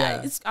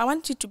 Yeah. I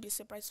want it to be a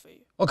surprise for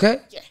you. Okay.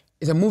 Yeah.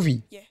 It's a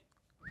movie. Yeah.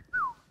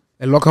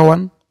 A local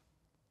one?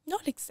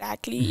 Not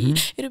exactly.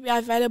 It'll be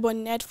available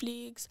on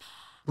Netflix.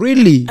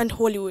 Really? And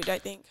Hollywood, I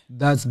think.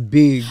 That's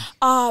big.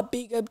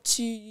 Big up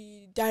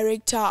to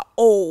director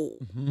O.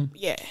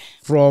 Yeah.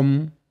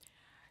 From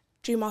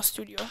Dreamer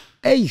Studio.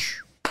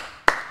 Eish.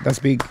 That's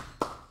big.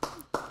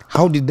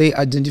 How did they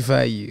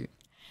identify you?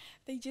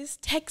 They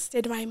just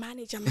texted my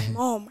manager, my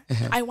mom.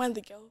 I want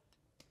the girl.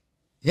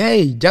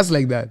 Yay, just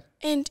like that.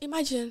 And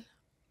imagine,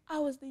 I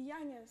was the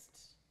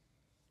youngest.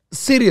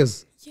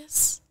 Serious?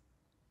 Yes.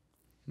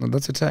 No,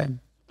 that's the time.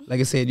 Like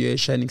I said, you're a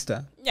shining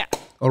star. Yeah.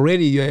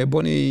 Already you were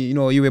born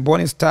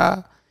a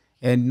star,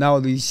 and now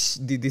the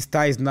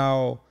star is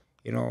now,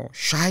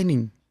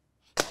 shining.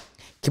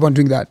 Keep on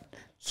doing that.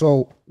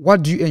 So,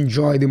 what do you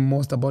enjoy the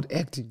most about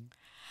acting?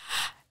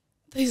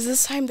 There's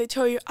this time they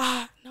tell you,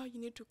 now you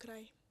need to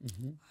cry.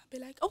 I'll be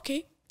like,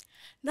 okay,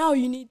 now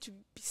you need to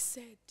be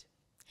sad.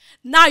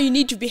 Now you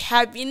need to be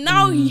happy.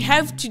 Now you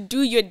have to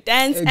do your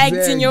dance,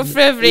 acting your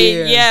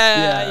favorite.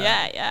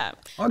 Yeah.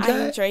 Okay.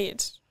 I enjoy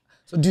it.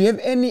 So do you have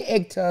any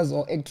actors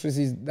or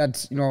actresses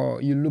that,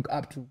 you look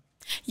up to?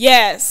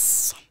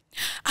 Yes.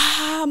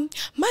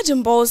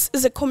 Madam Boss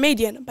is a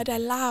comedian, but I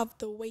love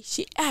the way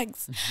she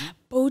acts.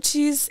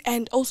 Boaties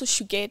and also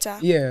Shugeta.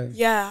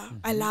 Yeah,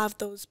 I love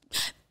those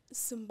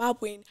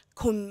Zimbabwean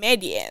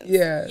comedians.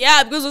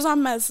 Yeah, because those are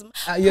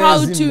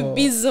proud to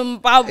be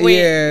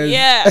Zimbabwean.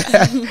 Yeah.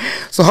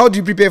 So how do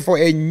you prepare for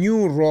a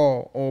new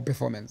role or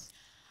performance?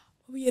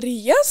 We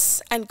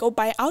rehearse and go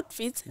buy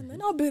outfits, and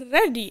then I'll be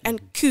ready and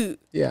cool.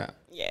 Yeah.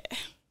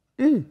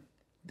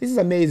 This is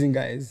amazing,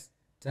 guys.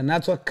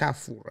 Tanatswa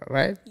Kafura,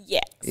 right?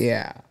 Yes.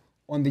 Yeah.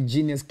 On the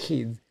Genius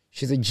Kids.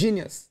 She's a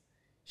genius.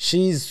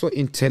 She's so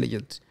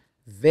intelligent.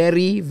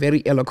 Very,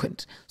 very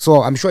eloquent.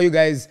 So I'm sure you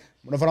guys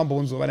and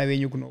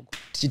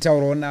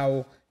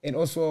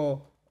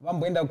also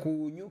vamboenda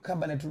ku new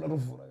company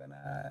tunarovhura kana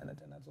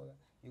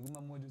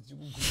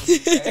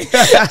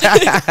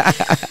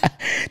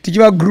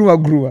Tanatswa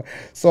groove.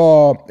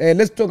 So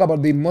let's talk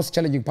about the most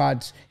challenging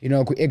part,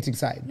 acting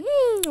side.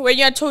 When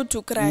you're told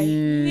to cry,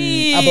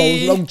 you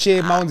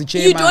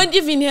don't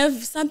even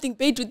have something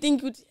bad to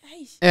think.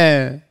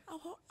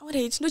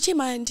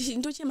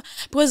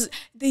 Because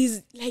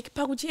there's like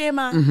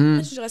pakuchema,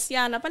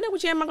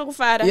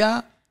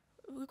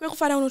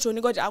 kwekufara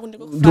unotoni kuti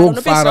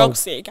unopesa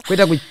kuseka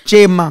kweta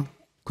kuchema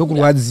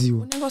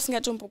kwekurwadziwa unenge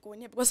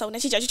usingatombokuone because una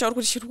chicha uri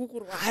kuti chiri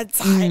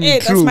kukurwadza.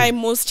 That's my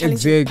most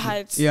challenging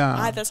part.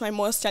 That's my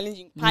most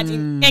challenging part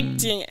in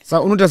acting.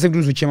 So unota sekuti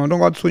uzochema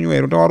ndonga watsonyiwa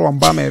here ndonga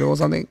warwambama here or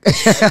something.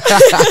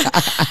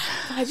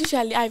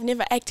 Usually I've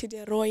never acted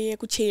a role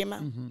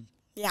yekuchema.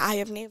 Yeah, I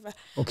have never.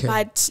 Okay.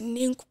 But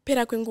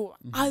nekupera kwenguva,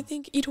 I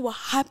think it will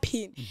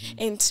happen.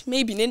 And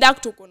maybe nenda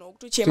kutogona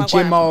kutochema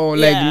kuchema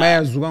like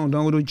maya zuka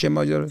ndonga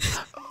kutochema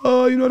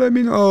oh, you know what I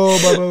mean? Oh,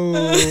 Baba,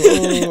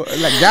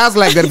 like just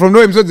like that from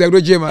no episodes, like no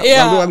Jema.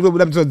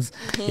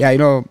 Yeah, you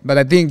know. But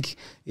I think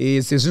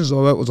it's was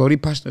already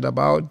passionate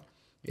about.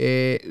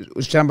 Yes.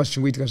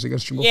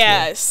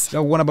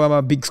 One about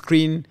a big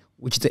screen,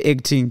 which is the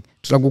acting.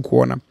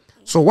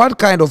 So, what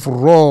kind of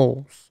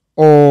roles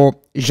or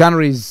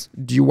genres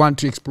do you want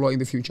to explore in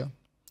the future?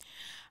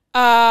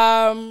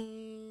 Can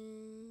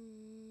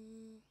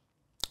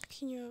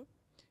you?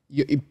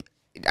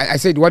 I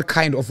said, what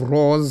kind of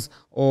roles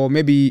or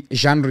maybe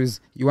genres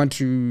you want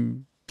to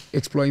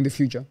explore in the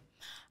future?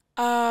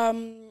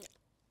 Let's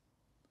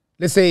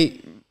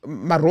say,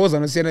 Marosa,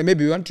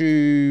 maybe you want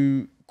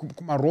to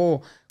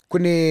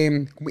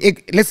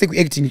let's say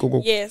acting.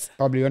 Yes.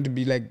 Probably you want to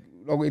be like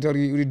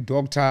a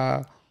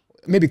doctor,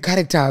 maybe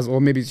characters, or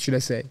maybe should I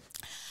say?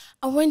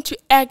 I want to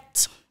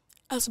act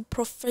as a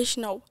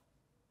professional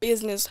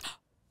business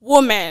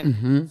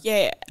woman.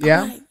 Yeah.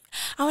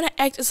 I want to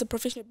act as a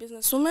professional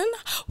businesswoman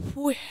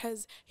who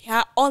has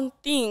her own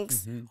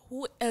things,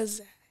 who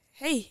is,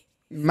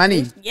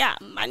 money. Yeah,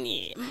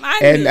 money.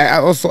 And I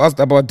also asked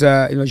about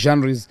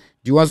genres.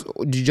 Do you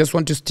just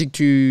want to stick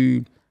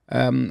to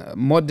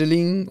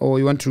modeling, or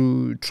you want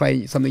to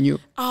try something new?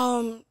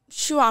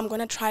 Sure, I'm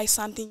gonna try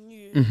something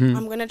new.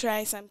 I'm gonna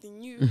try something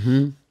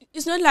new.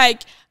 It's not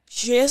like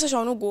yes, but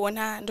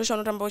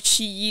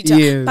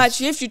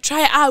you have to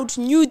try out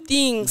new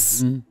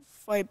things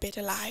for a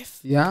better life,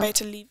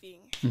 better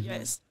living.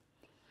 Yes.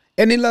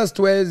 Any last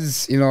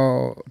words,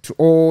 to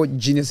all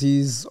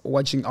geniuses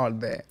watching out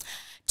there?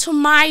 To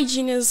my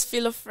genius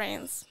fellow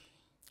friends,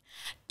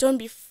 don't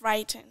be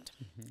frightened.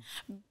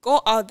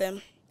 Go out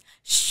there,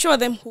 show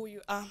them who you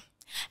are.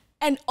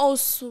 And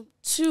also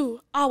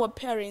to our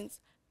parents,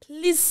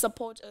 please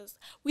support us.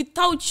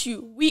 Without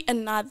you, we are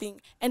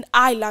nothing. And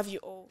I love you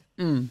all.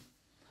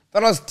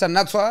 That was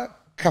Tanatswa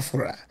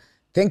Kafura.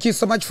 Thank you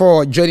so much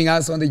for joining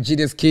us on the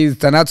Genius Kids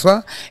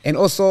Tanatswa. And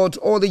also to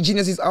all the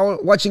geniuses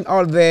watching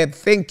out there,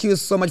 thank you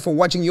so much for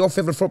watching your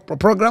favorite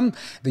program,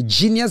 the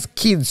Genius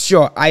Kids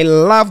Show. I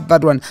love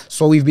that one.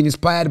 So we've been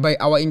inspired by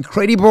our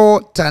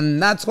incredible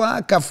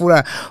Tanatswa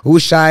Kafura, who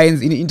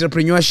shines in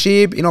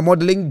entrepreneurship,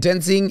 modeling,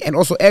 dancing, and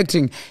also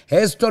acting.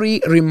 Her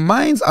story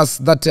reminds us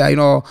that,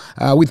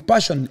 with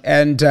passion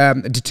and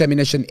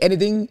determination,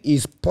 anything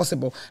is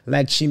possible.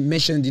 Like she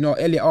mentioned,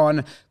 earlier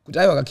on,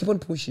 keep on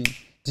pushing.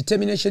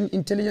 Determination,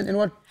 intelligence, and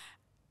what?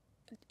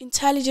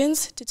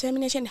 Intelligence,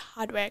 determination,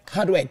 hard work.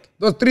 Hard work.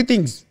 Those three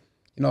things.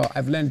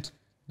 I've learned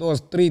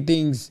those three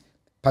things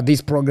for this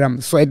program.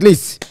 So at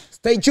least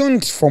stay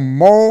tuned for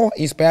more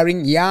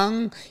inspiring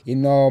young,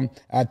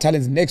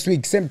 talents next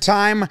week, same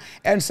time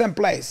and same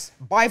place.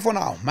 Bye for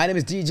now. My name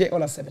is DJ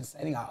Ola7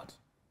 signing out.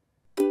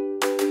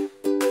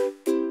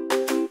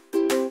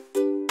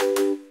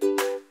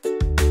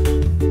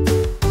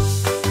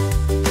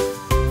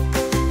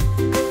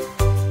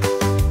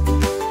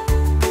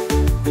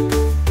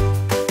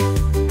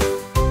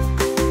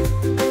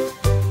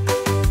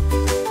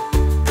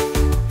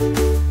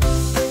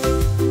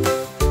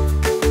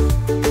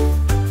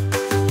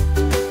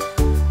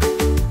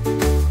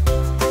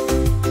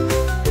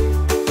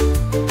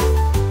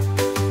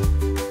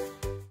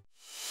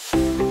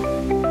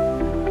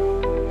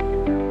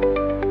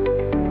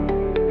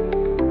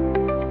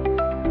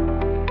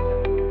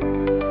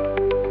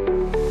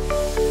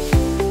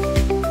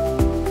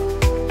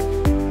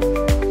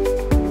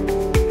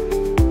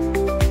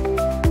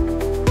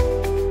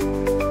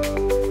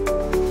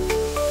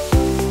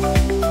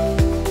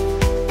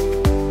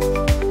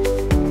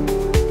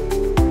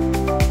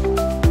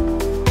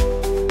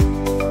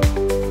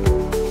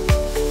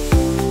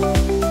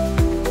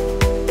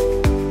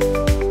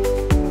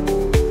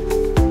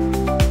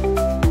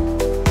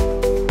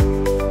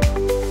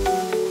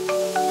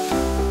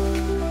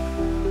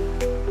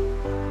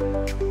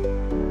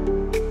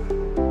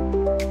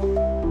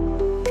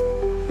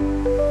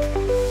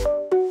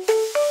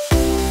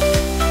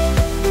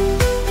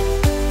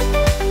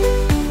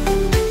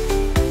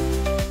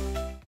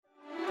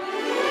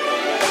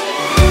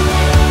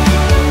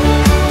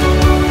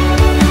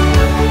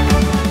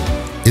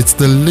 It's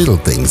the little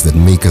things that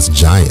make us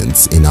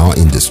giants in our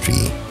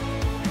industry.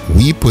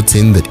 We put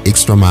in that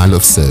extra mile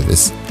of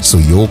service so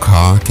your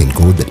car can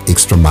go that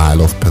extra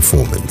mile of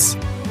performance.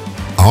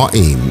 Our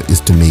aim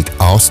is to make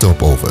our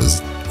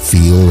stopovers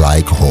feel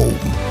like home.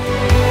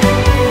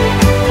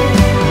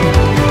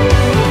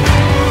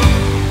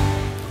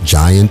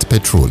 Giant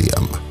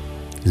Petroleum.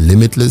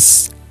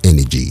 Limitless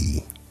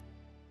energy.